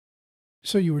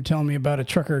So you were telling me about a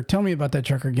trucker. Tell me about that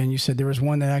trucker again. You said there was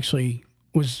one that actually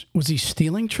was he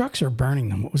stealing trucks or burning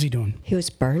them? What was he doing? He was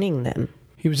burning them.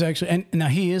 He was actually, and now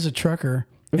he is a trucker,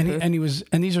 and he was,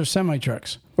 and these are semi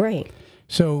trucks. Right.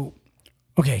 So,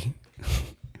 okay.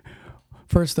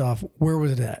 First off, where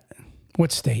was it at?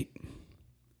 What state?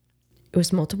 It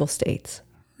was multiple states.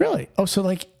 Really? Oh, so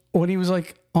like when he was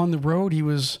like on the road, he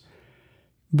was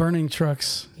burning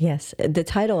trucks. Yes. The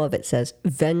title of it says,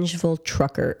 Vengeful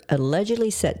Trucker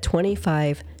allegedly set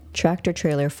 25 tractor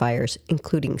trailer fires,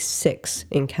 including 6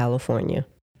 in California.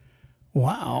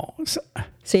 Wow.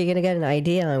 So you're going to get an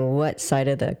idea on what side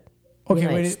of the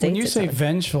United wait. States When you it's say on.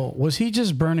 vengeful, was he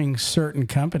just burning certain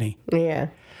company? Yeah.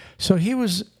 So he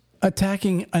was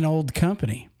attacking an old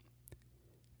company,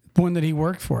 one that he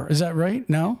worked for. Is that right?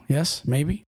 No? Yes?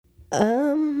 Maybe?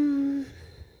 One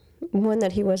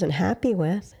that he wasn't happy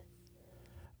with.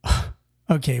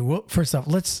 Okay. Well, first off,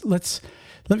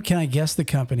 can I guess the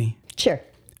company? Sure.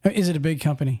 Is it a big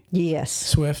company? Yes.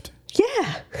 Swift?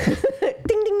 Yeah. Ding,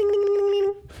 ding, ding,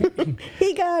 ding, ding, ding.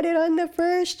 He got it on the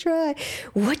first try.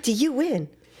 What do you win?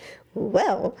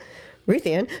 Well, Ruth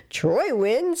Ann, Troy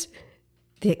wins.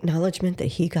 The acknowledgement that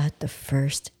he got the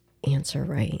first answer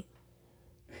right.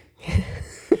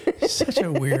 Such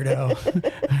a weirdo.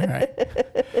 All right.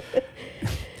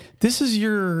 This is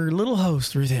your little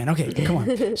host, Ruth Ann. Okay, come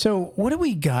on. So what do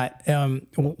we got?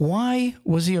 Why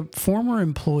was he a former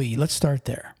employee? Let's start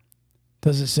there.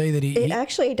 Does it say that It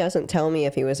actually doesn't tell me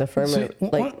if he was a firm.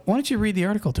 why don't you read the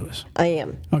article to us? I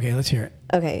am. Okay, let's hear it.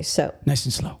 Okay, so Nice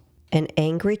and slow. an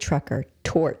angry trucker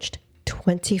torched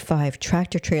 25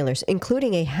 tractor trailers,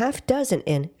 including a half dozen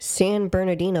in San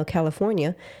Bernardino,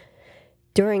 California,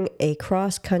 during a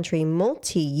cross-country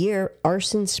multi-year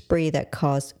arson spree that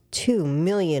caused $2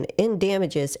 million in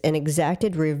damages and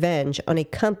exacted revenge on a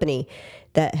company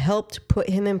that helped put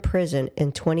him in prison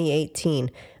in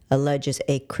 2018, alleges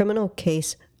a criminal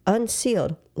case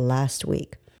unsealed last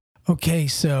week. Okay,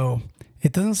 so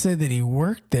it doesn't say that he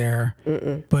worked there,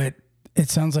 but it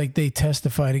sounds like they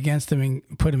testified against him and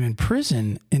put him in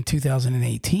prison in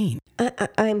 2018.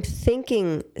 I'm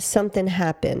thinking something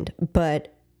happened,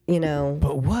 but, you know...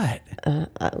 But what?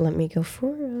 let me go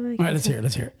forward. All right, let's hear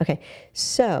it. Okay,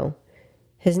 so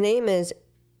his name is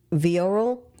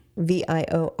Viorel,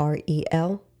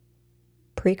 Viorel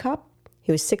Prekop.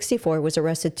 He was 64, was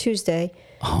arrested Tuesday.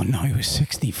 Oh, no, he was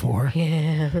 64.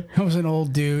 Yeah. That was an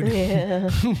old dude. Yeah.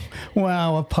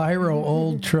 Wow, a pyro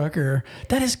old trucker.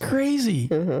 That is crazy.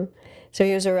 So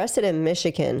he was arrested in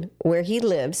Michigan, where he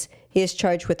lives. He is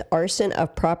charged with arson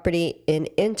of property in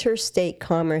interstate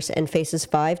commerce and faces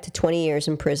 5 to 20 years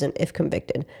in prison if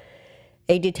convicted.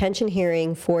 A detention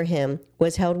hearing for him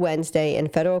was held Wednesday in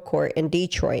federal court in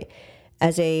Detroit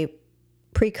as a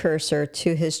precursor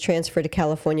to his transfer to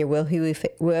California, where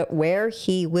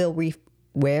he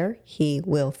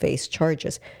will face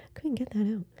charges. I couldn't get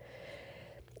that out.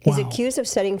 He's accused of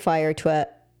setting fire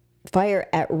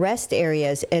at rest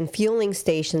areas and fueling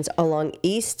stations along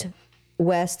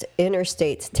east-west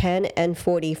interstates 10 and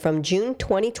 40 from June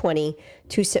 2020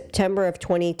 to September of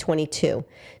 2022.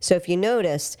 So if you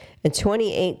noticed, in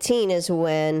 2018 is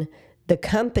when the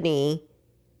company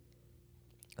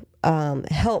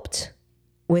helped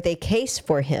with a case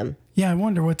for him. Yeah, I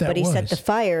wonder what that was. But he set the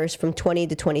fires from 20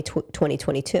 to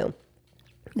 2022.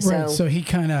 Right, so he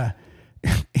kind of...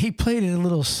 He played it a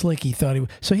little slick. He thought he was.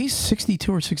 So he's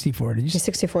 62 or 64. Did you? He's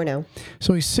 64 now.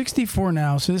 So he's 64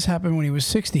 now. So this happened when he was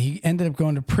 60. He ended up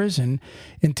going to prison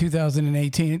in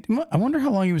 2018. I wonder how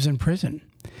long he was in prison.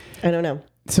 I don't know.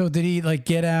 So did he like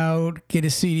get out, get a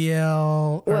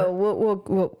CDL?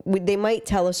 Well, they might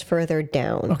tell us further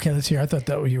down. Okay, let's hear. I thought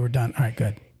that you were done. All right,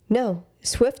 good. No.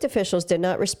 Swift officials did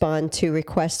not respond to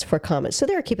requests for comment, so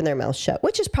they were keeping their mouths shut,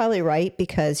 which is probably right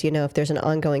because, you know, if there's an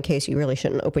ongoing case, you really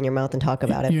shouldn't open your mouth and talk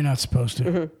about it. You're not supposed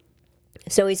to.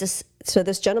 So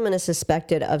this gentleman is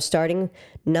suspected of starting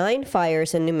 9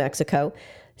 fires in New Mexico,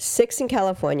 6 in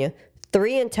California,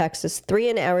 3 in Texas, 3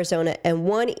 in Arizona, and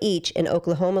 1 each in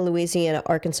Oklahoma, Louisiana,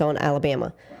 Arkansas, and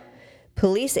Alabama.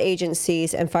 Police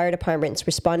agencies and fire departments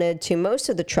responded to most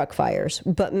of the truck fires,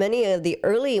 but many of the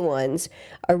early ones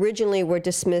originally were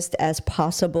dismissed as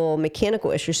possible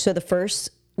mechanical issues. So the first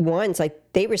ones, like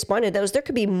they responded to those. There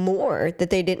could be more that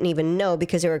they didn't even know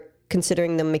because they were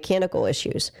considering them mechanical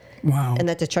issues. Wow. And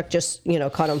that the truck just,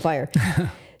 caught on fire.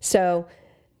 So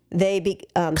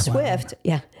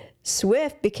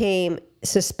Swift became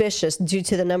suspicious due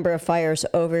to the number of fires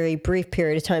over a brief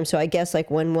period of time. So I guess like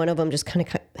when one of them just kind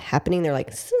of happening, they're like,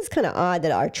 this is kind of odd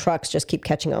that our trucks just keep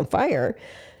catching on fire.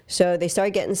 So they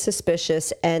started getting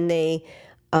suspicious and they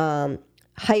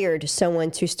hired someone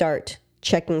to start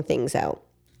checking things out.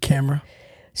 camera.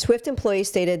 Swift employees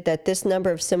stated that this number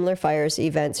of similar fires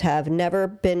events have never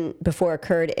been before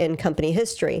occurred in company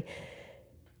history.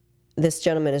 This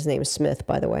gentleman is named Smith,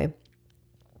 by the way.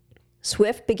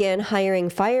 Swift began hiring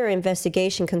fire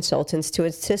investigation consultants to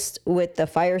assist with the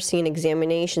fire scene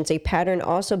examinations. A pattern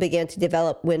also began to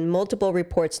develop when multiple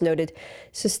reports noted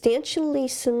substantially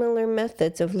similar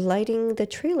methods of lighting the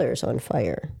trailers on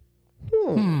fire.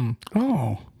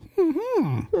 Oh.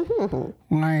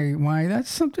 Why?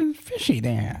 That's something fishy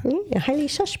there. Yeah, highly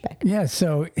suspect. Yeah.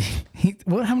 So,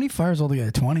 how many fires altogether?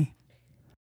 20.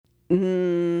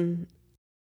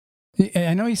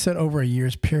 I know he said over a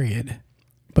year's period.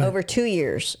 But, over 2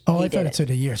 years. I thought it said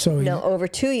a year. So no, over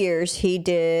 2 years he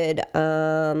did.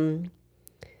 Let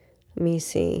me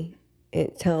see.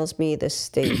 It tells me the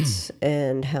states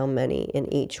and how many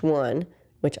in each one,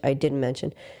 which I didn't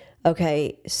mention.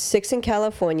 Okay, 6 in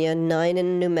California, 9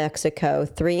 in New Mexico,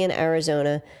 3 in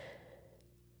Arizona,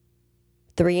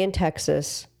 3 in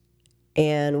Texas,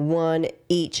 and 1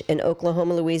 each in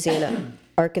Oklahoma, Louisiana,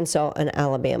 Arkansas, and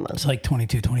Alabama. It's like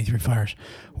 22, 23 fires.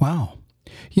 Wow.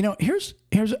 You know, here's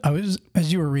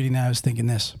as you were reading that, I was thinking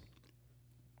this.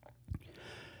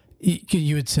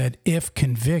 You had said if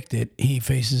convicted, he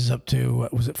faces up to,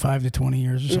 what was it, 5 to 20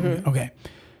 years or something? Mm-hmm. Okay.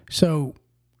 So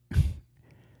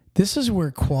this is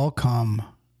where Qualcomm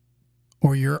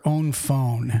or your own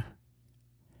phone,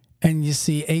 and you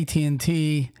see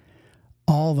AT&T,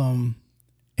 all of them,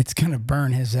 it's going to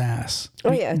burn his ass.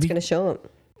 Oh, yeah, it's going to show him.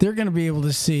 They're going to be able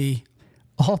to see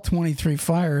all 23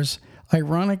 fires.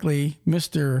 Ironically,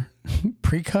 Mr.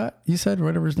 Precutt, you said,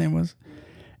 whatever his name was,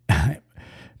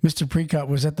 Mr. Precutt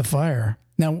was at the fire.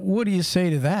 Now, what do you say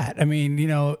to that? I mean, you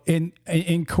know,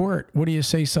 in court, what do you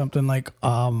say? Something like,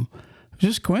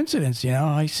 just coincidence, you know,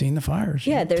 I seen the fires.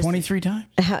 Yeah, there's 23 times.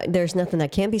 There's nothing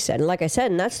that can be said. And like I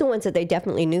said, and that's the ones that they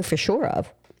definitely knew for sure of.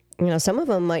 You know, some of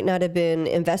them might not have been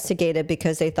investigated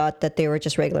because they thought that they were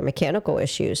just regular mechanical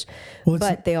issues,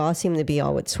 but they all seem to be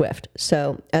all with Swift.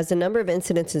 So as the number of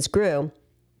incidences grew,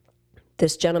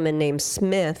 this gentleman named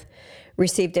Smith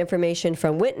received information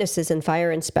from witnesses and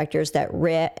fire inspectors that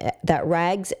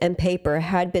rags and paper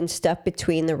had been stuffed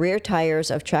between the rear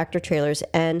tires of tractor trailers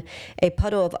and a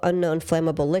puddle of unknown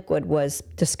flammable liquid was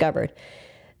discovered.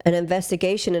 An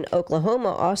investigation in Oklahoma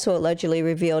also allegedly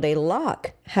revealed a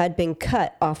lock had been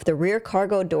cut off the rear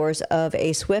cargo doors of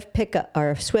a Swift pickup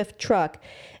or Swift truck,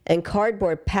 and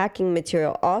cardboard packing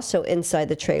material also inside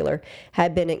the trailer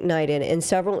had been ignited. In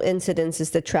several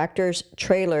incidences, the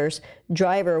trailer's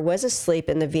driver was asleep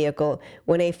in the vehicle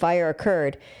when a fire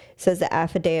occurred, says the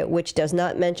affidavit, which does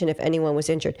not mention if anyone was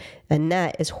injured. And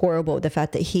that is horrible, the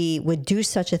fact that he would do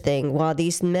such a thing while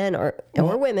these men or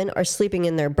women are sleeping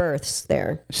in their berths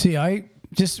there. See,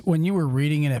 when you were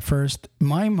reading it at first,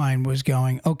 my mind was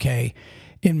going, okay,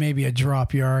 in maybe a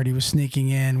drop yard, he was sneaking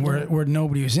in where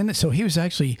nobody was in it. So he was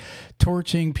actually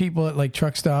torching people at like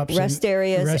truck stops, rest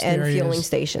areas, and fueling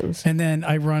stations. And then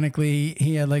ironically,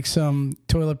 he had like some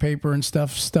toilet paper and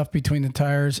stuff between the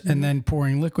tires, and then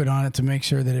pouring liquid on it to make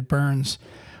sure that it burns.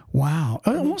 Wow.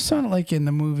 It almost sounded like in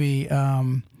the movie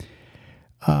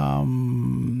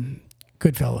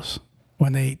Goodfellas,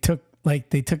 when they took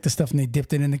the stuff and they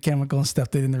dipped it in the chemical and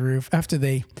stuffed it in the roof after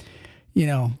they, you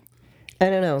know, I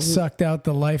don't know, sucked out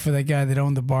the life of that guy that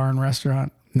owned the bar and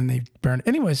restaurant, and then they burned.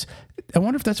 Anyways, I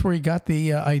wonder if that's where he got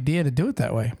the idea to do it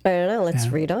that way. I don't know. Let's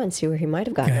read on, see where he might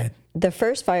have gotten it. The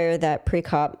first fire that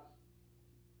Precutt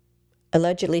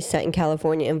allegedly set in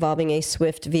California involving a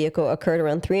Swift vehicle occurred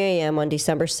around 3 a.m. on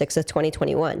December 6th of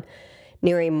 2021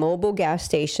 near a mobile gas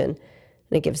station.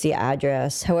 And it gives the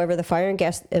address. However, the fire and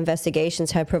gas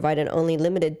investigations have provided only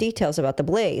limited details about the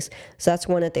blaze. So that's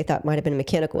one that they thought might have been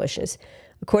mechanical issues.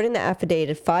 According to the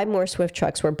affidavit, 5 more Swift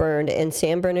trucks were burned in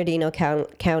San Bernardino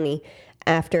County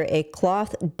after a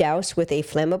cloth doused with a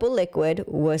flammable liquid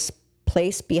was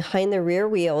placed behind the rear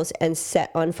wheels and set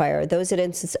on fire. Those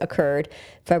incidents occurred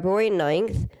February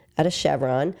 9th at a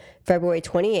Chevron, February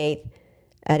 28th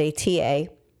at a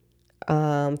TA,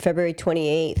 February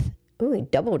 28th, he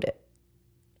doubled it.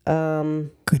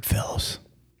 Goodfellas.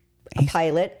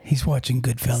 Pilot. He's watching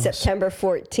Goodfellas. September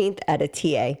 14th at a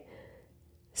TA.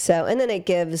 So, and then it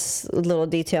gives a little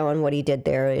detail on what he did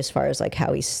there as far as like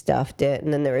how he stuffed it.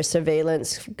 And then there was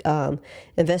surveillance.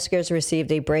 Investigators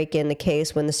received a break in the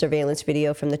case when the surveillance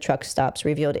video from the truck stops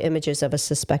revealed images of the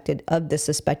suspected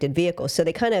vehicle. So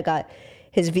they kind of got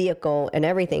his vehicle and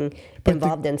everything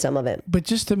involved in some of it. But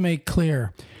just to make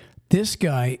clear, this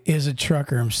guy is a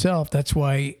trucker himself. That's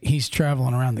why he's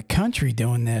traveling around the country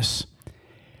doing this.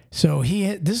 So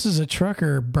this is a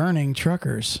trucker burning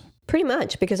truckers. Pretty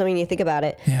much, because, I mean, you think about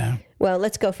it. Yeah. Well,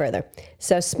 let's go further.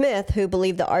 So Smith, who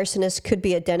believed the arsonist could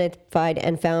be identified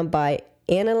and found by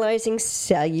analyzing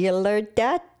cellular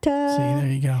data. See, there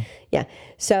you go. Yeah.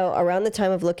 So around the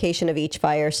time of location of each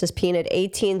fire, subpoenaed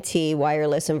AT&T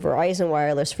Wireless and Verizon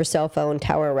Wireless for cell phone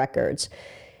tower records.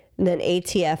 And then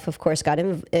ATF, of course, got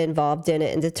involved in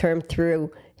it and determined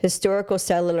through historical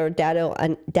cellular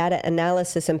data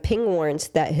analysis and ping warrants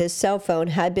that his cell phone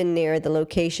had been near the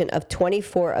location of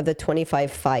 24 of the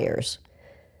 25 fires.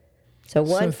 So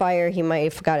one fire, he might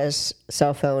have forgot his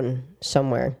cell phone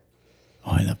somewhere.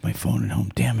 Oh, I left my phone at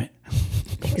home. Damn it.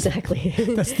 Exactly.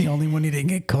 That's the only one he didn't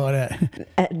get caught at.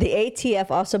 The ATF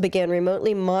also began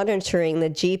remotely monitoring the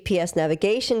GPS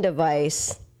navigation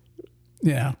device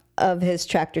of his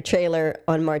tractor trailer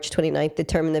on March 29th,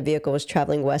 determined the vehicle was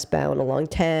traveling westbound along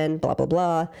 10, blah, blah,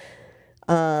 blah.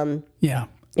 And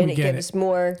it gives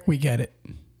more. We get it.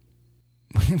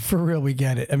 For real, we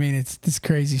get it. I mean, it's this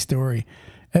crazy story.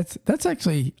 That's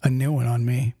actually a new one on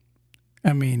me.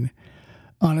 I mean,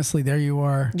 honestly, there you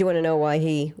are. Do you want to know why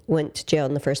he went to jail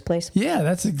in the first place? Yeah,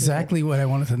 that's exactly what I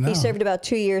wanted to know. He served about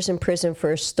 2 years in prison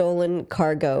for stolen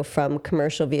cargo from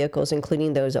commercial vehicles,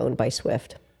 including those owned by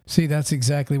Swift. See, that's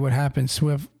exactly what happened.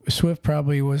 Swift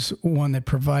probably was one that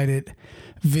provided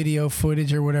video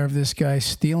footage or whatever this guy's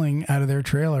stealing out of their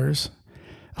trailers.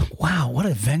 Wow, what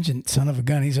a vengeance son of a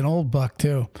gun. He's an old buck,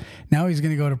 too. Now he's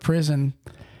going to go to prison.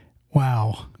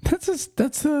 Wow. That's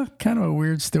a kind of a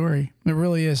weird story. It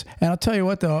really is. And I'll tell you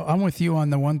what, though, I'm with you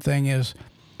on the one thing is,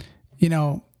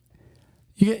 you're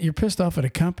pissed off at a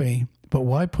company, but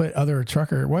why put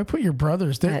why put your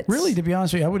brothers there? Really, to be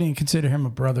honest with you, I wouldn't even consider him a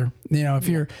brother. If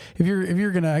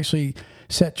you're going to actually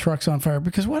set trucks on fire,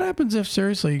 because what happens if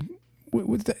seriously,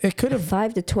 it could have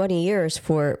 5 to 20 years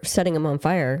for setting them on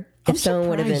fire. If someone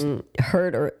would have been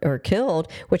hurt or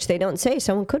killed, which they don't say,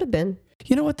 someone could have been.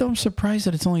 You know what, though? I'm surprised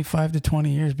that it's only 5 to 20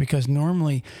 years because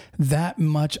normally that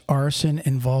much arson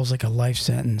involves like a life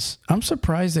sentence. I'm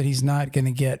surprised that he's not going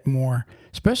to get more,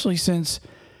 especially since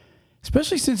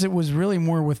it was really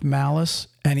more with malice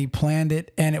and he planned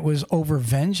it and it was over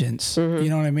vengeance. Mm-hmm. You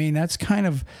know what I mean? That's kind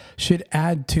of should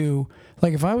add to,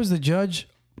 like if I was the judge,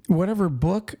 whatever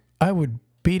book, I would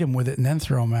beat him with it and then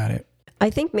throw him at it. I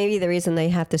think maybe the reason they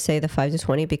have to say the 5 to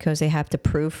 20 because they have to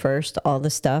prove first all the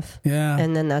stuff. Yeah.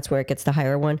 And then that's where it gets the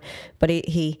higher one. But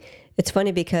it's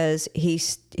funny because he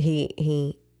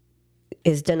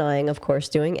is denying, of course,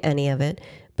 doing any of it.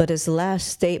 But his last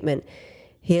statement,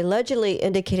 he allegedly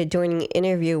indicated during an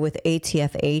interview with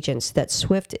ATF agents that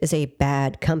Swift is a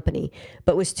bad company,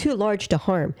 but was too large to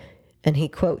harm. And he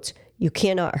quotes, "You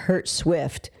cannot hurt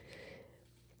Swift."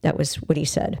 That was what he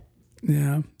said.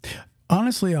 Yeah.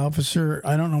 Honestly, officer,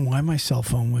 I don't know why my cell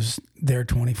phone was there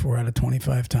 24 out of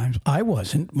 25 times. I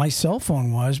wasn't. My cell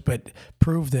phone was, but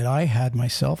proved that I had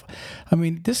myself. I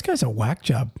mean, this guy's a whack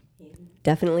job.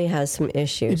 Definitely has some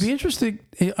issues. It'd be interesting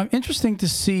to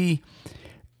see,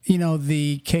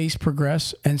 the case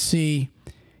progress and see,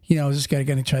 is this guy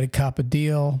going to try to cop a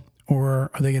deal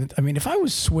or are they going to, if I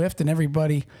was Swift and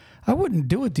everybody, I wouldn't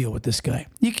do a deal with this guy.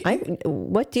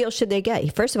 What deal should they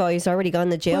get? First of all, he's already gone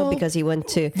to jail because he went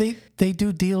to... They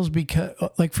do deals because,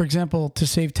 like, for example, to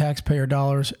save taxpayer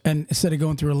dollars, and instead of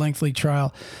going through a lengthy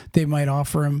trial, they might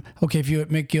offer him, okay, if you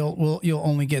admit guilt, you'll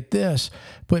only get this.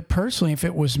 But personally, if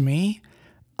it was me,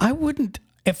 I wouldn't...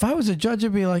 If I was a judge,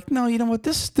 I'd be like, no, you know what?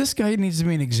 This guy needs to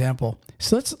be an example.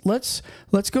 So let's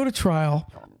go to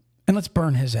trial, and let's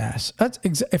burn his ass.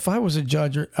 If I was a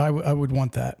judge, I would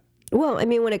want that. Well,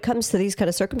 when it comes to these kind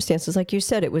of circumstances, like you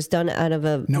said, it was done out of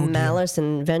a malice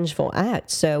and vengeful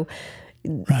act. So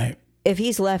right. If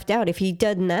he's left out, if he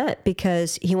done that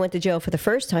because he went to jail for the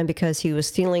first time because he was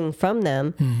stealing from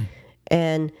them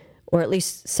or at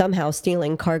least somehow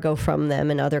stealing cargo from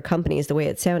them and other companies, the way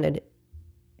it sounded,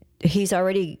 he's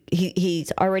already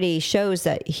shows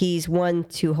that he's one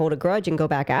to hold a grudge and go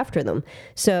back after them.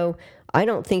 So I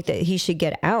don't think that he should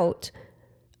get out.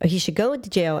 He should go into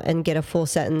jail and get a full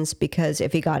sentence because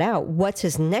if he got out, what's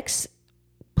his next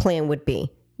plan would be?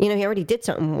 He already did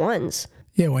something once.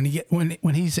 Yeah, when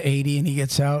he's 80 and he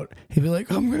gets out, he'd be like,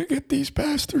 I'm going to get these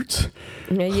bastards.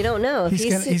 You don't know.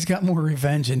 He's got more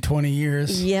revenge in 20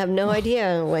 years. You have no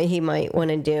idea what he might want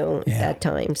to do at that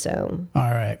time. So,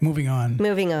 all right, moving on.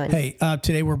 Hey,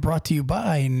 today we're brought to you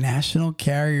by National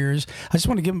Carriers. I just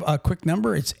want to give them a quick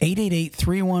number. It's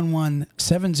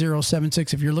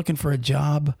 888-311-7076. If you're looking for a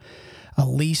job, a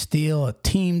lease deal, a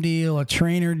team deal, a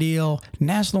trainer deal,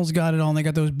 National's got it all. And they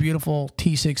got those beautiful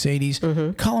T680s.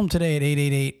 Mm-hmm. Call them today at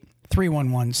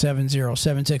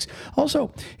 888-311-7076.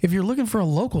 Also, if you're looking for a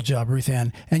local job, Ruth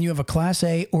Ann, and you have a Class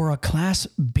A or a Class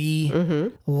B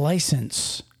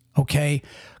license, okay,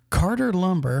 Carter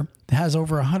Lumber has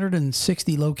over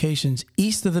 160 locations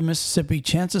east of the Mississippi.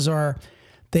 Chances are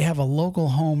they have a local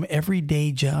home,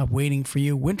 everyday job waiting for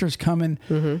you. Winter's coming.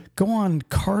 Go on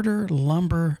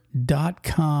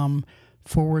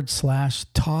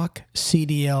carterlumber.com/talk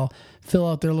CDL. Fill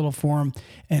out their little form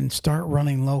and start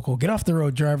running local. Get off the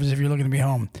road, drivers, if you're looking to be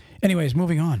home. Anyways,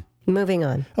 moving on.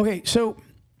 Okay, so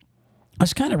I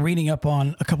was kind of reading up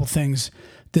on a couple things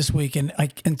this week, and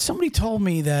somebody told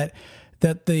me that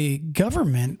the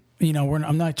government,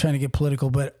 I'm not trying to get political,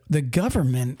 but the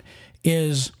government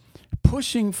is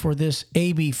pushing for this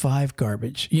AB5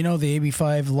 garbage. The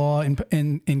AB5 law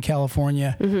in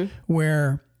California,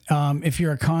 where if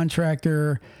you're a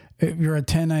contractor, if you're a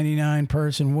 1099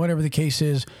 person, whatever the case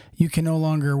is, you can no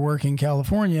longer work in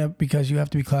California because you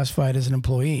have to be classified as an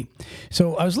employee.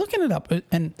 So I was looking it up,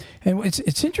 and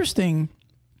it's interesting.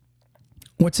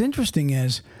 What's interesting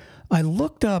is I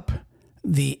looked up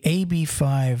the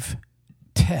AB5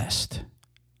 test.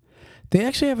 They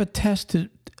actually have a test to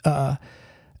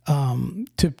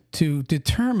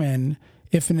determine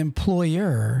if an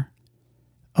employer,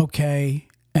 and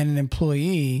an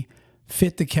employee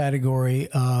fit the category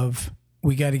of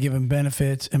we got to give them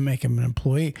benefits and make them an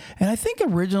employee. And I think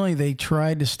originally they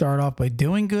tried to start off by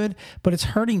doing good, but it's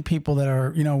hurting people that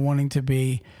are, wanting to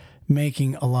be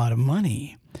making a lot of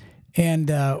money. And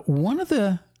one of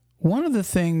the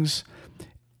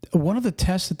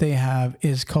tests that they have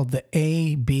is called the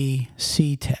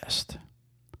ABC test.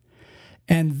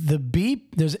 And the B,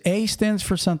 there's A stands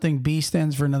for something, B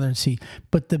stands for another, and C.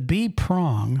 But the B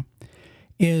prong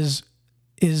is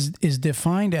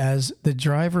defined as the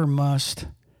driver must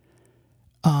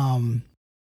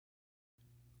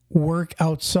work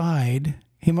outside.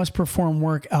 He must perform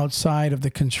work outside of the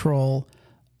control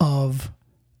of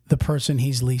the person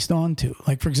he's leased on to.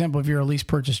 Like, for example, if you're a lease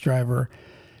purchase driver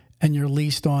and you're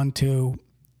leased on to,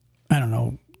 I don't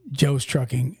know, Joe's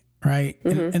Trucking, right?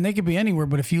 And they could be anywhere,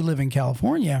 but if you live in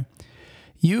California,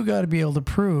 you got to be able to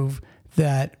prove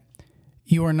that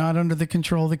you are not under the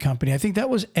control of the company. I think that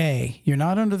was A. You're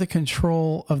not under the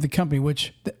control of the company,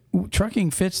 which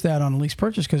trucking fits that on a lease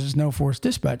purchase because it's no forced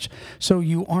dispatch. So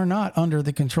you are not under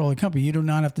the control of the company. You do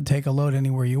not have to take a load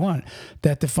anywhere you want.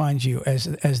 That defines you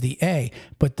as the A.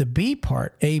 But the B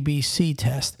part, ABC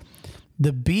test,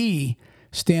 the B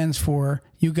stands for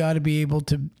you got to be able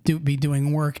to be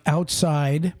doing work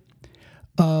outside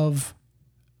of,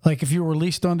 like if you were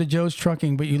leased onto Joe's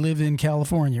Trucking, but you lived in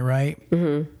California, right?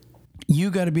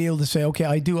 You got to be able to say, okay,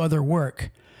 I do other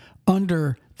work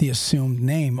under the assumed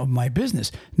name of my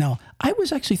business. Now, I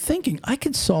was actually thinking I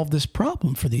could solve this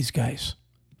problem for these guys.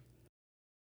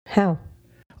 How?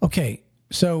 Okay,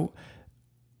 so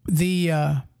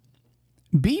the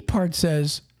B part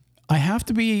says I have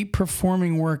to be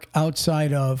performing work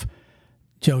outside of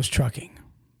Joe's Trucking,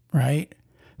 right?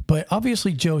 But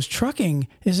obviously Joe's Trucking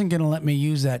isn't going to let me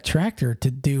use that tractor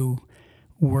to do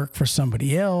work for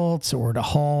somebody else or to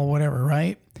haul whatever,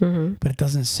 right? But it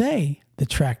doesn't say the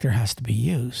tractor has to be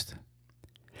used.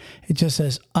 It just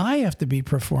says I have to be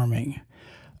performing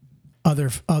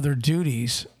other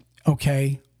duties,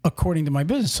 okay, according to my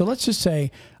business. So let's just say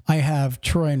I have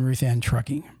Troy and Ruth Ann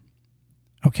Trucking,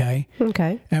 okay?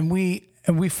 Okay. And we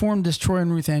formed this Troy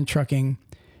and Ruth Ann Trucking,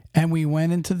 and we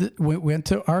went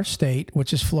to our state,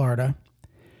 which is Florida,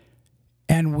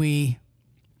 and we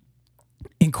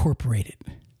incorporated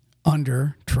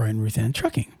under Troy and Ruth Ann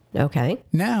Trucking. Okay.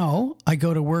 Now I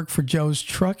go to work for Joe's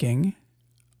Trucking.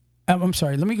 I'm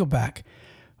sorry, let me go back.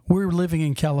 We're living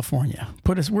in California.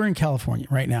 We're in California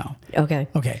right now. Okay.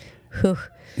 Okay. Whew.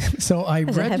 So I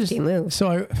That's a hefty move.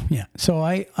 So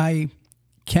I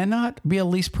cannot be a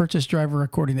lease purchase driver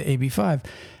according to AB5.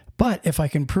 But if I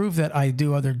can prove that I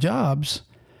do other jobs,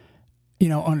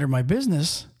 under my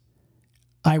business,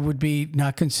 I would be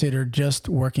not considered just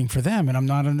working for them, and I'm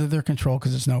not under their control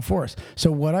because it's no force.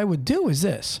 So what I would do is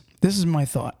this. This is my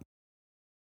thought.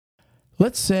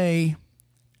 Let's say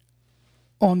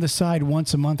on the side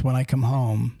once a month when I come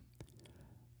home,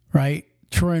 right,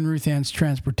 Troy and Ruth Ann's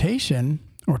Transportation,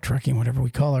 or Trucking, whatever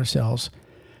we call ourselves,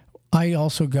 I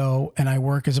also go and I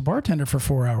work as a bartender for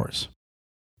 4 hours,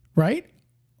 right?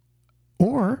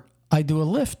 Or I do a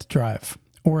Lyft drive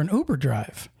or an Uber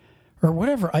drive or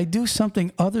whatever. I do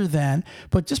something other than,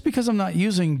 but just because I'm not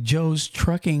using Joe's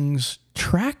Trucking's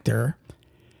tractor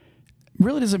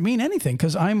really doesn't mean anything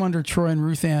because I'm under Troy and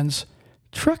Ruth Ann's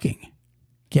Trucking.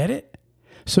 Get it?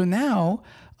 So now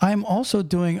I'm also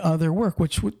doing other work,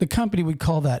 which the company would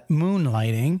call that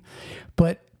moonlighting,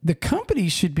 but the company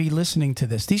should be listening to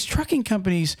this. These trucking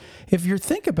companies, if you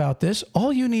think about this,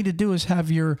 all you need to do is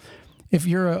have your if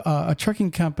you're a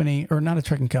trucking company, or not a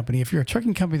trucking company, if you're a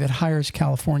trucking company that hires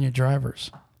California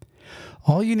drivers,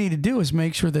 all you need to do is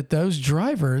make sure that those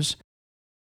drivers,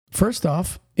 first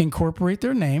off, incorporate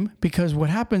their name, because what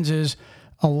happens is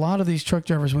a lot of these truck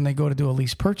drivers, when they go to do a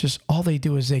lease purchase, all they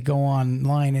do is they go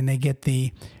online and they get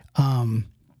the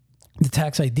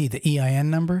tax ID, the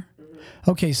EIN number.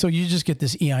 Okay, so you just get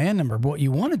this EIN number. But what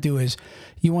you want to do is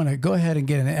you want to go ahead and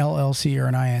get an LLC or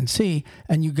an INC,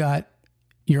 and you got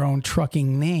your own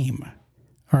trucking name.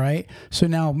 All right. So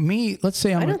now let's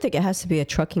say I don't think it has to be a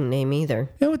trucking name either.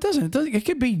 No, it doesn't. It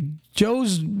could be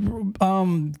Joe's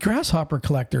grasshopper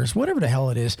collectors, whatever the hell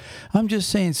it is. I'm just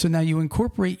saying. So now you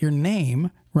incorporate your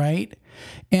name, right?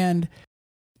 And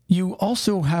you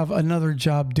also have another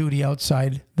job duty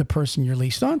outside the person you're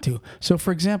leased onto. So,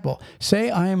 for example, say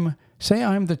I'm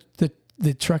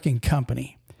the trucking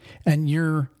company, and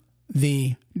you're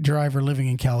the driver living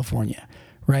in California.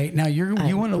 Right now, you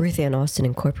want to Ruth Ann Austin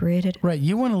Incorporated. Right,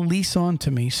 you want to lease on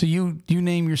to me, so you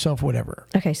name yourself whatever.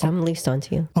 Okay, so I'm leased on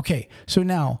to you. Okay, so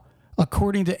now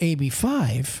according to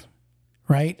AB5,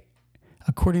 right?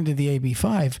 According to the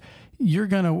AB5, you're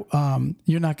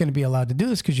not gonna be allowed to do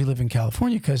this because you live in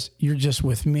California, because you're just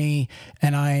with me,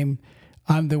 and I'm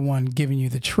the one giving you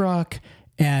the truck,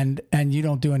 and you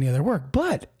don't do any other work.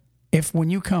 But if when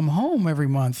you come home every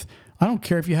month, I don't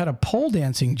care if you had a pole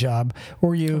dancing job,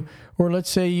 or let's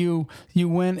say you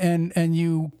went and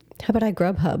you. How about I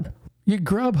Grubhub? You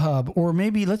Grubhub, or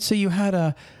maybe let's say you had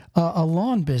a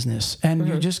lawn business, and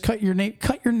you just cut your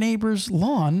neighbor's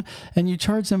lawn, and you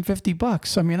charge them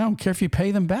 $50. I mean, I don't care if you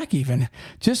pay them back, even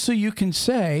just so you can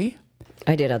say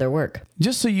I did other work.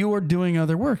 Just so you are doing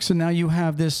other work. So now you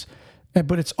have this.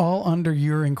 But it's all under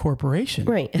your incorporation.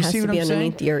 Right. It has to be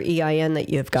underneath your EIN that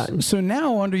you've gotten. So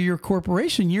now under your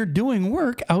corporation, you're doing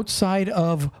work outside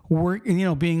of work,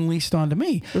 being leased onto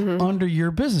me under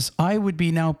your business. I would be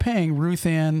now paying Ruth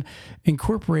Ann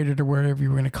Incorporated, or whatever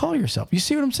you're going to call yourself. You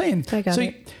see what I'm saying? I got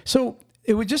it. So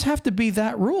it would just have to be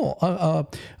that rule.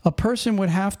 A person would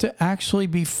have to actually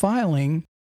be filing,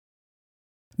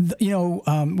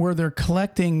 where they're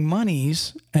collecting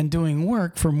monies and doing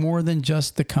work for more than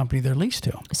just the company they're leased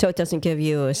to. So it doesn't give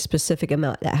you a specific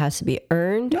amount that has to be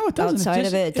earned. No, it doesn't. Outside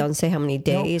of it, it doesn't say how many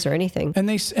days or anything. And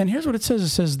here's what it says. It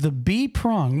says the B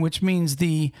prong, which means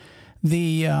the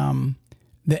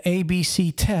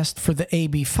ABC test for the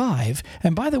AB5.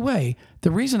 And by the way,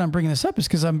 the reason I'm bringing this up is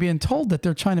because I'm being told that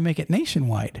they're trying to make it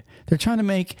nationwide. They're trying to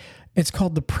make, it's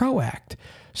called the PRO Act.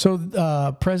 So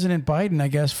President Biden, I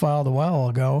guess, filed a while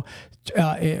ago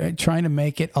trying to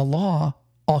make it a law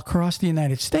all across the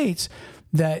United States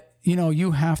that,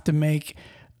 you have to make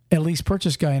a lease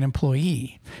purchase guy an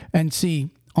employee. And see,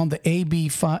 on the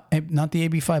AB5, not the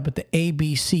AB5, but the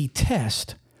ABC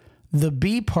test, the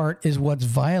B part is what's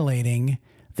violating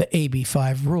the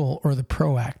AB5 rule, or the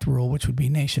PRO Act rule, which would be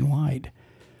nationwide.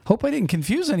 Hope I didn't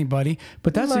confuse anybody,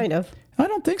 but that's... Might have. I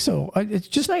don't think so. It's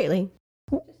just... Slightly.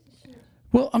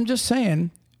 Well, I'm just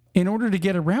saying, in order to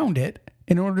get around it,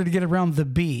 in order to get around the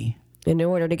B... In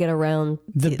order to get around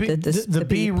the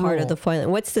B part rule of the filing.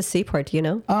 What's the C part? Do you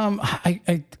know?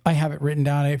 I have it written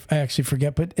down. I actually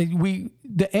forget. But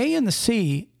the A and the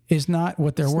C is not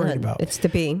what they're worried about. It's the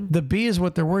B. The B is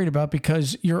what they're worried about,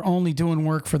 because you're only doing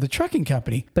work for the trucking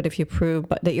company. But if you prove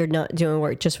that you're not doing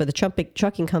work just for the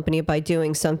trucking company by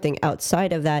doing something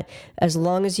outside of that, as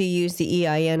long as you use the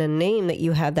EIN and name that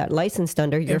you have that licensed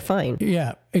under, you're fine.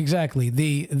 Yeah, exactly.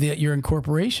 Your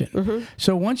incorporation.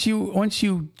 So once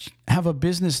you have a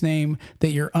business name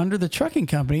that you're under the trucking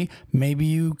company, maybe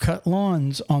you cut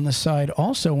lawns on the side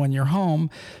also when you're home.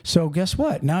 So guess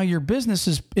what? Now your business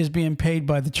is being paid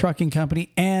by the trucking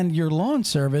company and your lawn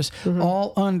service,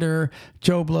 all under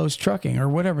Joe Blow's Trucking, or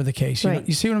whatever the case. Right.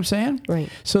 You see what I'm saying? Right.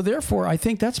 So therefore, I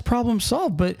think that's problem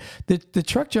solved. But the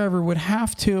truck driver would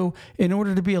have to, in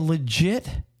order to be a legit,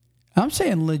 I'm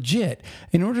saying legit,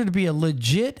 in order to be a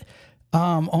legit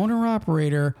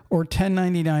owner-operator or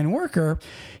 1099 worker,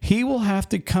 he will have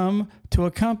to come to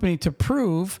a company to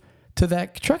prove to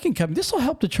that trucking company. This will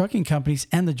help the trucking companies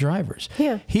and the drivers.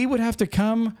 Yeah. He would have to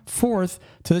come forth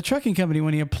to the trucking company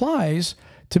when he applies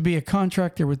to be a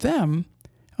contractor with them,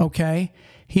 okay?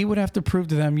 He would have to prove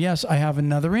to them, yes, I have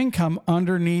another income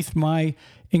underneath my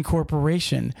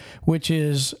incorporation, which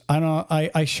is,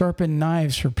 I sharpen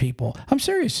knives for people. I'm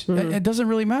serious. It doesn't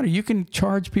really matter. You can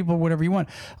charge people whatever you want.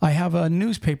 I have a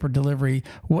newspaper delivery.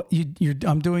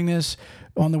 I'm doing this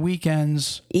on the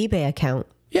weekends. eBay account.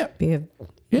 Yeah. Be a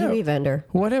eBay vendor.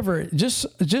 Whatever.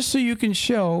 Just so you can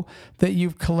show that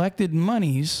you've collected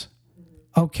monies,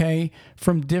 okay,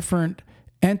 from different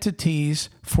entities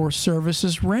for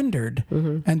services rendered.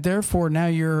 And therefore, now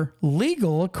you're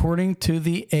legal according to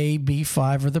the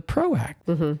AB5 or the PRO Act.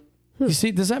 You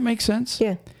see, does that make sense?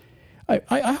 Yeah.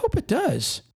 I hope it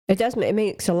does. It does. It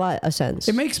makes a lot of sense.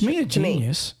 It makes me a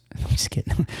genius. I'm just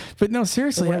kidding. But no,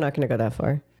 seriously. We're not going to go that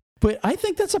far. But I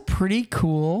think that's a pretty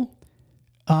cool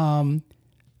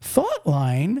thought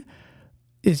line.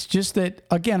 It's just that,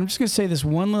 again, I'm just going to say this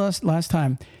one last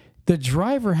time. The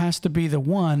driver has to be the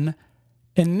one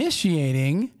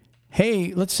initiating,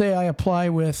 hey, let's say I apply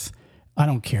with, I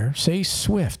don't care, say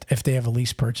Swift, if they have a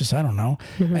lease purchase, I don't know.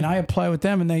 And I apply with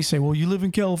them and they say, well, you live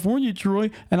in California,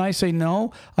 Troy. And I say,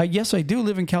 no, yes, I do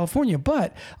live in California,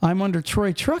 but I'm under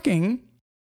Troy Trucking.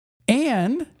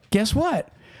 And guess what?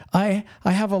 I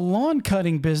have a lawn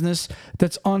cutting business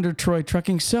that's under Troy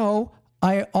Trucking. So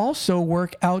I also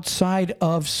work outside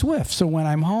of Swift. So when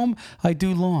I'm home, I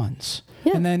do lawns.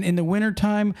 Yeah. And then in the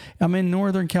wintertime, I'm in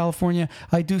Northern California,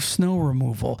 I do snow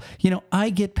removal. I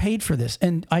get paid for this.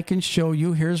 And I can show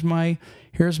you, here's my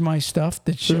stuff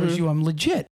that shows you I'm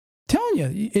legit. Telling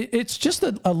you, it's just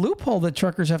a loophole that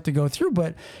truckers have to go through,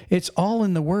 but it's all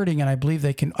in the wording, and I believe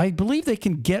they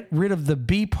can get rid of the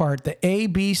B part, the A,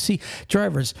 B, C.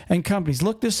 Drivers and companies,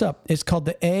 look this up. It's called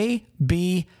the A,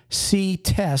 B, C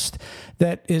test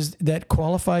that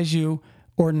qualifies you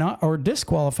or not, or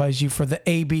disqualifies you for the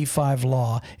AB5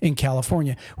 law in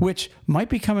California, which might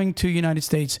be coming to the United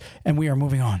States, and we are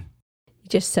moving on. You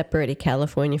just separated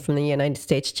California from the United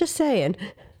States. Just saying.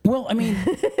 Well, I mean,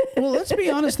 let's be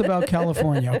honest about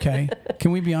California, okay? Can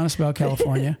we be honest about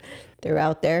California? They're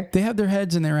out there. They have their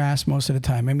heads in their ass most of the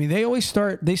time. I mean, they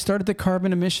started the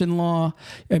carbon emission law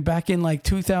back in like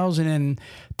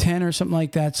 2010 or something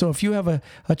like that. So if you have a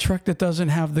truck that doesn't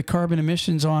have the carbon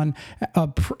emissions on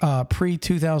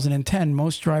pre-2010,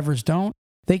 most drivers don't.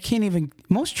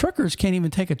 Most truckers can't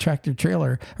even take a tractor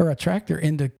trailer or a tractor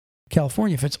into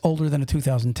California if it's older than a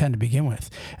 2010 to begin with,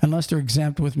 unless they're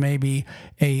exempt with maybe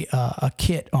a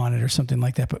kit on it or something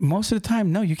like that. But most of the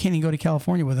time, no, you can't even go to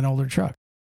California with an older truck.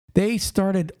 They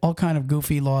started all kind of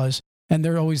goofy laws, and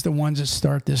they're always the ones that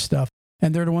start this stuff,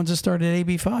 and they're the ones that started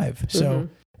AB5. So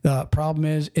the problem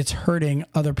is it's hurting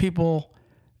other people,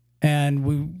 and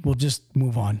we will just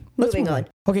move on. Moving on.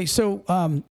 Okay, so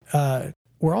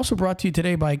we're also brought to you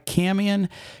today by Camion,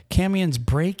 Camion's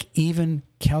break-even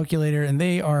calculator, and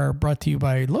they are brought to you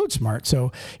by LoadSmart.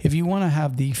 So if you want to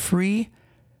have the free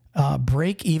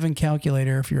break-even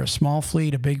calculator, if you're a small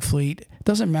fleet, a big fleet,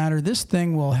 doesn't matter. This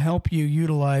thing will help you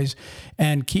utilize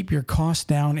and keep your costs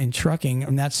down in trucking,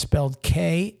 and that's spelled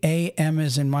KAM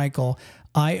as in Michael,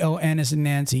 ION as in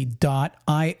Nancy,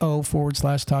 .io/talk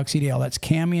CDL. That's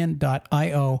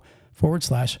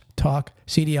camion.io/talk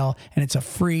CDL, and it's a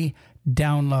free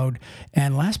download.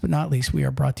 And last but not least, we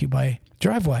are brought to you by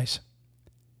DriveWise,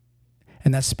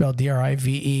 and that's spelled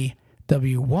DRIVEWYZE.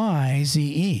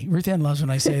 Ruth Ann loves when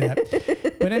I say that.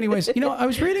 But anyways, I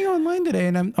was reading online today,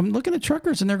 and I'm looking at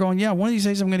truckers, and they're going, yeah, one of these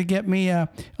days I'm going to get me a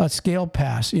scale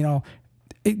pass.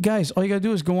 Guys, all you got to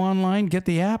do is go online, get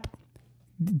the app,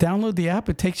 download the app.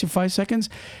 It takes you 5 seconds,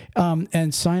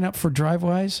 and sign up for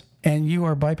DriveWise, and you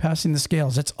are bypassing the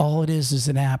scales. That's all it is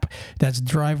an app. That's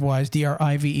DriveWise,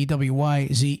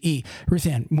 DRIVEWYZE. Ruth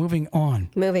Ann, moving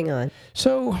on.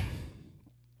 So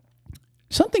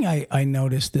something I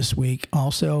noticed this week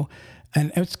also,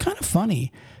 and it's kind of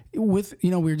funny, with,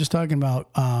 we were just talking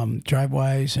about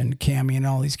DriveWise and Cami and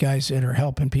all these guys that are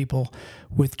helping people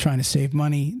with trying to save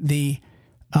money. If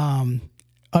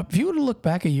you were to look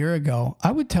back a year ago,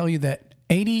 I would tell you that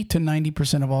 80 to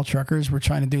 90% of all truckers were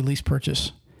trying to do lease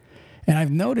purchase. And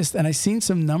I've noticed, and I've seen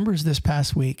some numbers this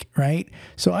past week, right?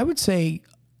 So I would say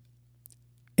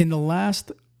in the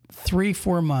last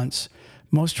 3-4 months,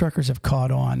 most truckers have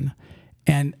caught on.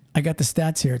 And I got the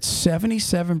stats here. It's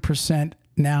 77%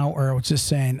 now, or I was just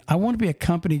saying, I want to be a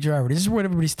company driver. This is what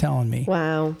everybody's telling me.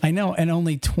 Wow. I know. And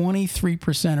only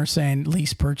 23% are saying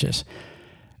lease purchase.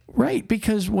 Right.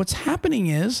 Because what's happening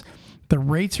is the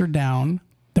rates are down.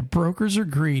 The brokers are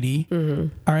greedy. All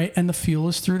right. And the fuel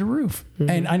is through the roof.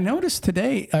 And I noticed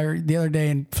today, or the other day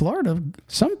in Florida,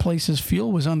 some places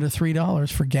fuel was under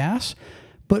 $3 for gas.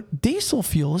 But diesel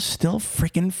fuel is still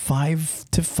freaking $5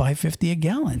 to $5.50 a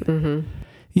gallon.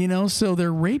 So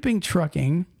they're raping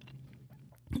trucking,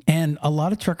 and a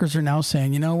lot of truckers are now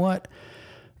saying, you know what,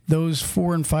 those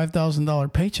 $4,000 and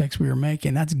 $5,000 paychecks we were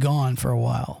making, that's gone for a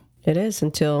while. It is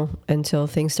until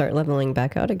things start leveling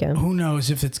back out again. Who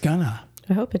knows if it's gonna?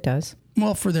 I hope it does.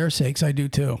 Well, for their sakes, I do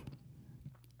too.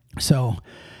 So,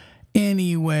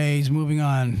 anyways, moving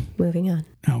on.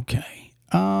 Okay.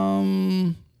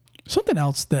 Something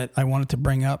else that I wanted to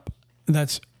bring up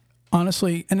that's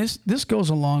honestly, and this goes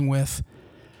along with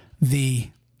the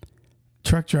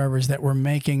truck drivers that were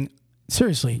making,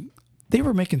 seriously, they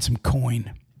were making some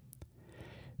coin.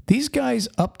 These guys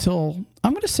up till,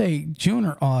 I'm going to say June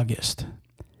or August,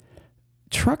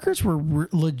 truckers were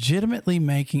legitimately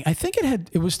making, I think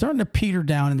it was starting to peter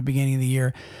down in the beginning of the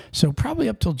year. So probably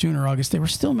up till June or August, they were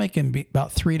still making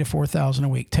about $3,000 to $4,000 a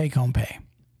week take home pay.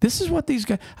 This is what these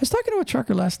guys, I was talking to a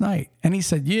trucker last night and he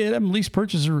said, yeah, them lease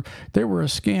purchaser, they were a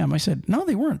scam. I said, no,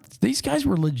 they weren't. These guys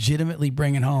were legitimately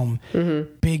bringing home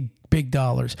big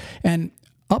dollars. And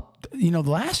up,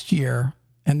 last year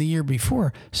and the year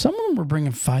before, some of them were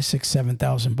bringing $5,000, $6,000,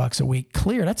 $7,000 a week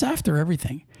clear. That's after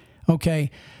everything.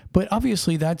 Okay. But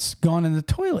obviously that's gone in the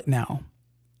toilet now.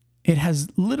 It has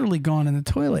literally gone in the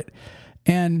toilet.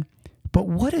 But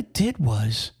what it did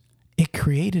was it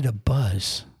created a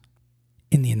buzz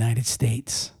in the United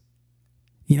States.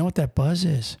 You know what that buzz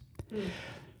is?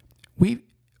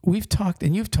 We've talked,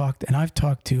 and you've talked, and I've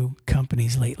talked to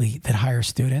companies lately that hire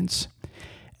students.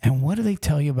 And what do they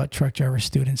tell you about truck driver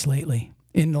students lately?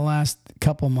 In the last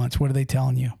couple months, what are they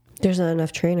telling you? There's not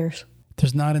enough trainers.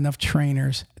 There's not enough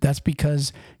trainers. That's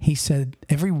because he said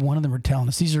every one of them are telling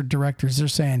us. These are directors. They're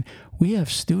saying we have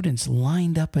students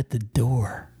lined up at the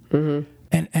door. Mm-hmm.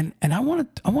 And I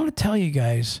want to tell you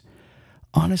guys,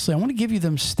 honestly, I want to give you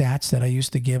them stats that I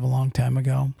used to give a long time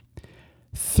ago.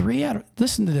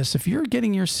 Listen to this. If you're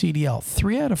getting your CDL,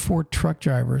 3 out of 4 truck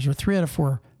drivers or 3 out of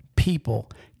 4 people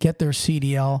get their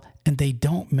CDL and they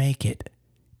don't make it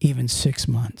even 6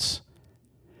 months.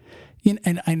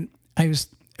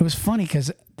 It was funny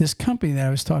because this company that I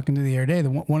was talking to the other day,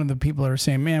 one of the people that were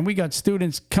saying, man, we got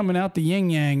students coming out the yin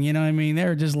yang, you know what I mean?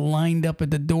 They're just lined up at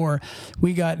the door.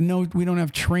 We don't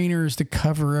have trainers to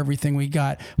cover everything we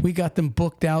got. We got them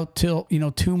booked out till,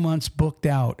 2 months booked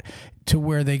out to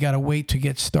where they got to wait to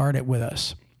get started with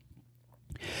us.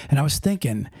 And I was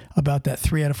thinking about that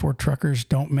 3 out of 4 truckers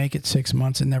don't make it 6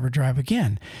 months and never drive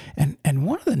again. And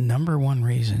one of the number one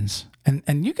reasons,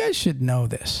 and you guys should know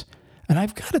this, and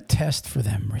I've got a test for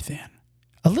them, Ruthann.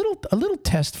 A little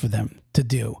test for them to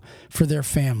do for their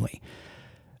family.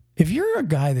 If you're a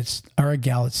guy or a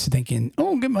gal that's thinking, oh,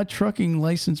 I'll get my trucking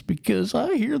license because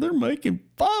I hear they're making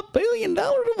 $5 billion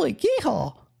a week,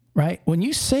 yeehaw, right? When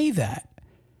you say that,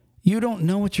 you don't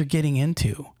know what you're getting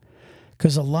into.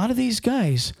 Because a lot of these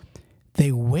guys,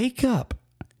 they wake up,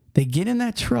 they get in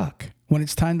that truck. When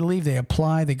it's time to leave, they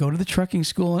apply, they go to the trucking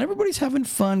school, and everybody's having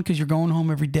fun because you're going home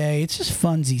every day. It's just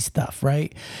funsy stuff,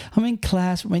 right? I'm in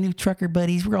class with my new trucker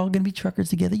buddies. We're all going to be truckers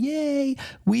together. Yay!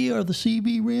 We are the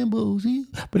CB Rambos.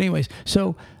 Yeah. But anyways,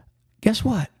 so guess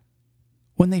what?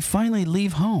 When they finally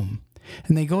leave home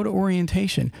and they go to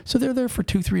orientation, so they're there for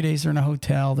 2-3 days. They're in a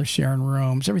hotel. They're sharing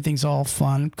rooms. Everything's all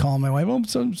fun. Calling my wife, oh,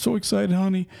 I'm so excited,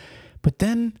 honey. But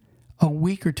then a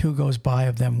week or two goes by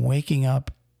of them waking up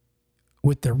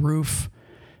with the roof,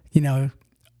 a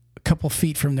couple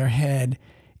feet from their head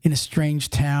in a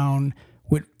strange town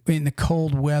in the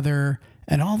cold weather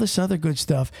and all this other good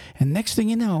stuff. And next thing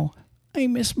you know, I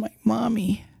miss my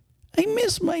mommy. I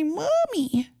miss my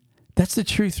mommy. That's the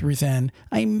truth, Ruthann.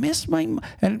 I miss my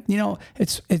and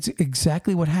it's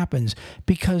exactly what happens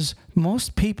because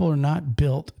most people are not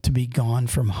built to be gone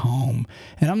from home.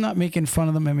 And I'm not making fun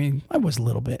of them. I mean, I was a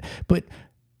little bit, but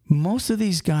most of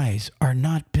these guys are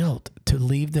not built to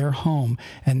leave their home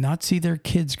and not see their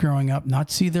kids growing up,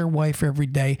 not see their wife every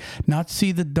day, not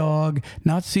see the dog,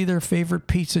 not see their favorite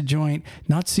pizza joint,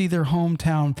 not see their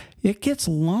hometown. It gets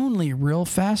lonely real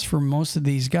fast for most of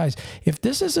these guys. If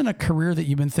this isn't a career that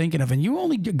you've been thinking of and you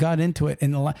only got into it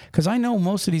because I know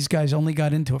most of these guys only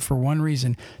got into it for one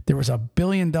reason. There was $1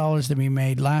 billion to be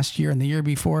made last year and the year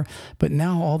before, but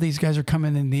now all these guys are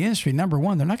coming in the industry. Number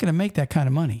one, they're not going to make that kind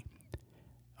of money.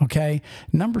 Okay.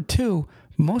 Number two,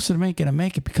 most of them ain't going to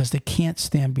make it because they can't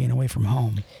stand being away from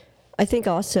home. I think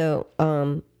also,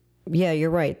 yeah, you're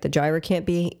right. The driver can't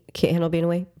handle being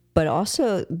away, but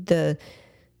also the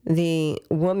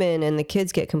woman and the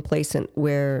kids get complacent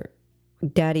where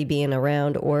daddy being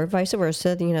around or vice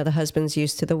versa. The husband's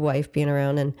used to the wife being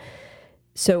around. And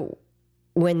so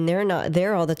when they're not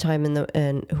there all the time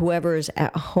and whoever's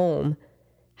at home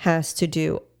has to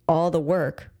do all the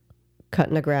work,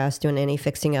 cutting the grass, doing any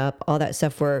fixing up, all that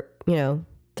stuff for,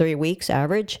 3 weeks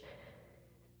average,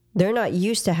 they're not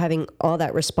used to having all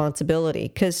that responsibility.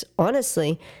 Because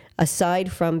honestly,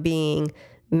 aside from being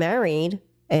married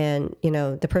and,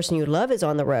 the person you love is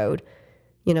on the road,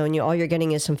 and all you're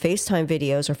getting is some FaceTime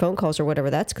videos or phone calls or whatever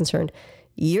that's concerned,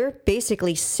 you're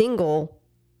basically single,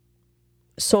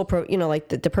 like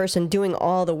the person doing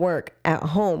all the work at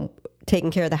home,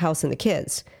 taking care of the house and the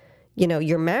kids.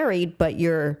 You're married, but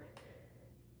you're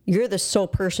the sole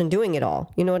person doing it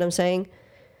all. You know what I'm saying?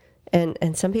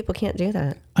 And some people can't do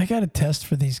that. I got a test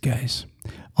for these guys.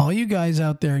 All you guys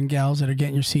out there and gals that are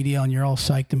getting your CDL and you're all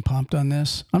psyched and pumped on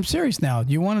this, I'm serious now.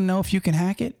 Do you want to know if you can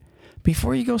hack it?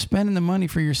 Before you go spending the money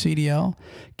for your CDL,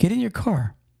 get in your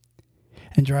car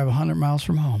and drive 100 miles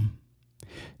from home.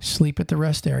 Sleep at the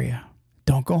rest area.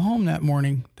 Don't go home that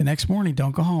morning. The next morning,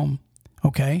 don't go home.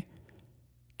 Okay?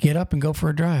 Get up and go for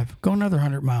a drive. Go another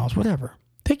 100 miles, whatever.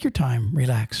 Take your time.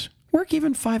 Relax. Work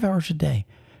even 5 hours a day.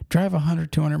 Drive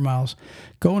 100, 200 miles.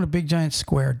 Go in a big giant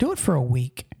square. Do it for a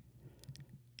week.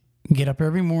 Get up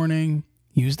every morning.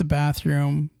 Use the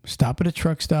bathroom. Stop at a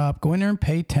truck stop. Go in there and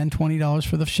pay $10, $20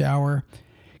 for the shower.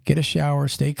 Get a shower.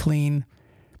 Stay clean.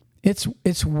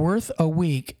 It's worth a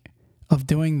week of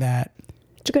doing that.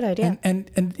 It's a good idea.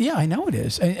 And yeah, I know it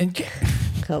is. And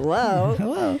Hello.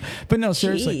 hello. But no,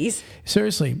 seriously. Jeez.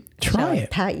 Seriously, try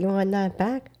it. Pat you on that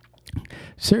back.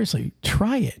 Seriously,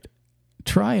 try it.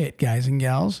 Try it, guys and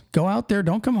gals. Go out there,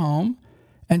 don't come home,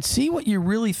 and see what you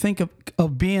really think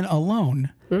of being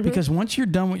alone. Mm-hmm. Because once you're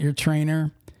done with your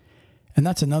trainer, and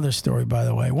that's another story, by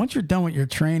the way, once you're done with your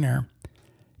trainer,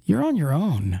 you're on your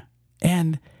own.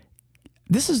 And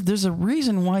there's a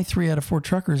reason why 3 out of 4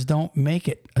 truckers don't make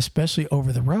it, especially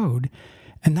over the road.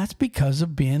 And that's because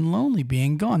of being lonely,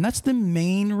 being gone. That's the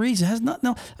main reason. It has not,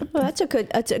 no. Well, that's a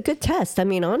good test. I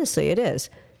mean, honestly, it is.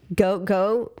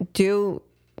 Go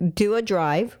do a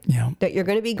drive that you're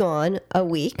going to be gone a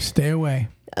week. Stay away.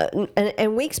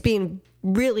 And weeks being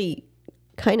really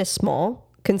kind of small,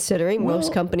 considering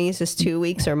most companies is 2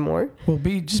 weeks or more. Well,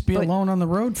 be alone on the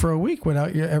road for a week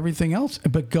without everything else.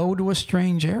 But go to a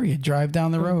strange area. Drive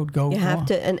down the road. Go. You have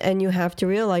to, and you have to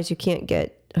realize you can't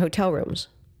get hotel rooms.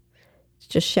 It's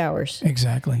just showers.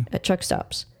 Exactly. At truck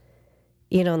stops.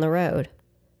 Eat on the road.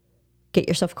 Get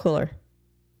yourself cooler.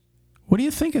 What do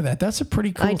you think of that? That's a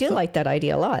pretty cool I do like that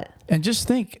idea a lot. And just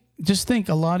think,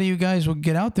 a lot of you guys will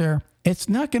get out there. It's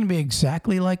not going to be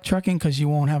exactly like trucking because you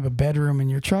won't have a bedroom in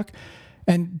your truck.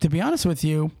 And to be honest with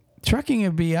you, trucking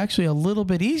would be actually a little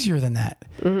bit easier than that.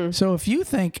 Mm-hmm. So if you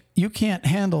think you can't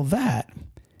handle that,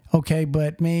 okay,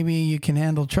 but maybe you can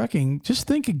handle trucking, just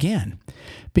think again.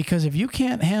 Because if you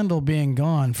can't handle being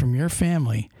gone from your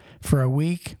family for a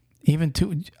week, even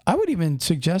 2, I would even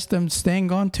suggest them staying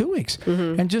gone 2 weeks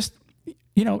and just,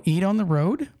 eat on the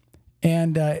road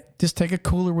and just take a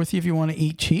cooler with you if you want to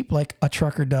eat cheap, like a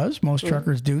trucker does. Most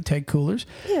truckers do take coolers.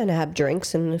 Yeah, and have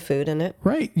drinks and food in it.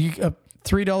 Right. A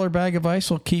 $3 bag of ice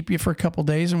will keep you for a couple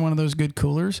days in one of those good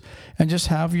coolers, and just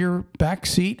have your back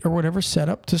seat or whatever set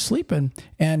up to sleep in.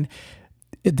 And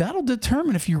that'll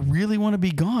determine if you really want to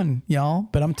be gone, y'all.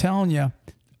 But I'm telling you,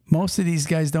 most of these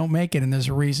guys don't make it, and there's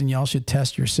a reason y'all should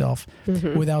test yourself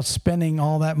without spending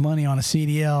all that money on a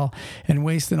CDL and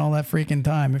wasting all that freaking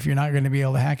time if you're not going to be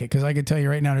able to hack it. Because I can tell you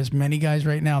right now, there's many guys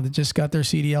right now that just got their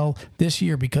CDL this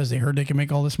year because they heard they can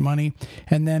make all this money.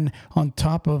 And then on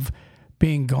top of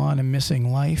being gone and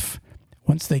missing life,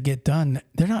 once they get done,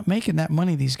 they're not making that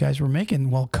money these guys were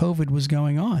making while COVID was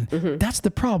going on. That's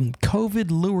the problem.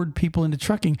 COVID lured people into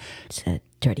trucking. It's a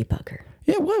dirty bugger.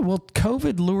 Yeah, well,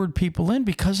 COVID lured people in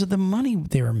because of the money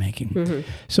they were making.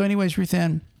 So anyways, Ruth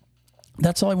Ann,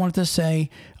 that's all I wanted to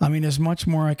say. I mean, there's much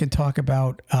more I could talk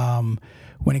about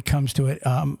when it comes to it,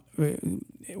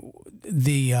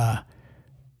 the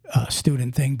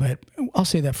student thing, but I'll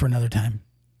say that for another time.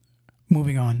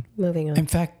 Moving on. In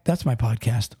fact, that's my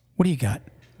podcast. What do you got?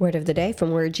 Word of the day from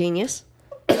Word Genius.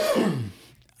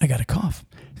 I got a cough.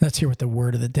 Let's hear what the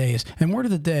word of the day is. And word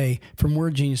of the day from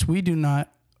Word Genius, we do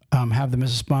not have them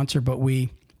as a sponsor, but we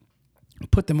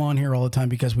put them on here all the time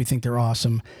because we think they're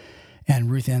awesome.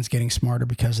 And Ruth Ann's getting smarter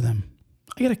because of them.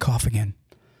 I got a cough again.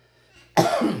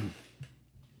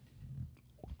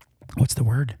 What's the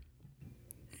word?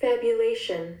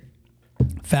 Fabulation.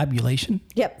 Fabulation?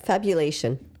 Yep,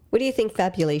 fabulation. What do you think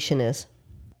fabulation is?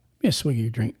 Yeah, swig of your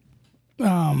drink.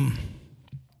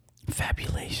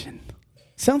 Fabulation.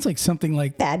 Sounds like something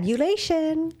like...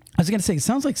 Fabulation. I was going to say, it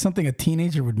sounds like something a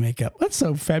teenager would make up. That's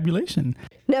so fabulation.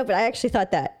 No, but I actually thought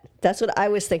that. That's what I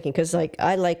was thinking, because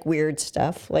I like weird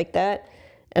stuff like that.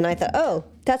 And I thought, oh,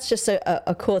 that's just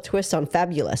a cool twist on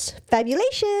fabulous.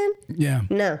 Fabulation. Yeah.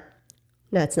 No,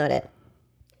 it's not it.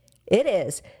 It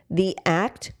is the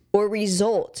act or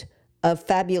result of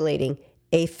fabulating,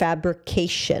 a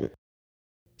fabrication.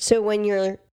 So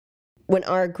when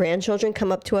our grandchildren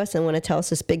come up to us and want to tell us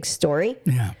this big story,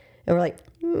 yeah, and we're like,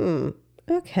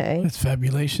 okay. That's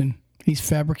fabulation. He's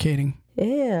fabricating.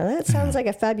 Yeah, that sounds like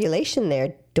a fabulation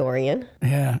there, Dorian.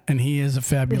 Yeah, and he is a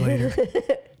fabulator.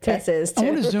 Tess is too. I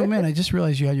want to zoom in. I just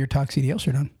realized you had your Talk CDL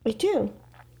shirt on. I do.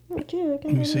 Let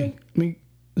me see. Let me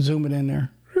zoom it in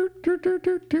there.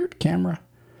 Camera.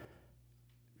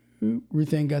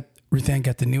 Ruth Ann got Ruth Ann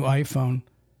got the new iPhone,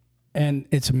 and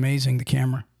it's amazing, the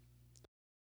camera.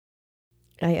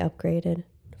 I upgraded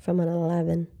from an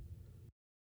 11.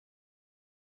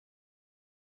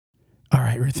 All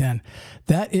right, Ruth Ann.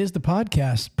 That is the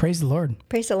podcast. Praise the Lord.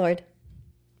 Praise the Lord.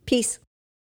 Peace.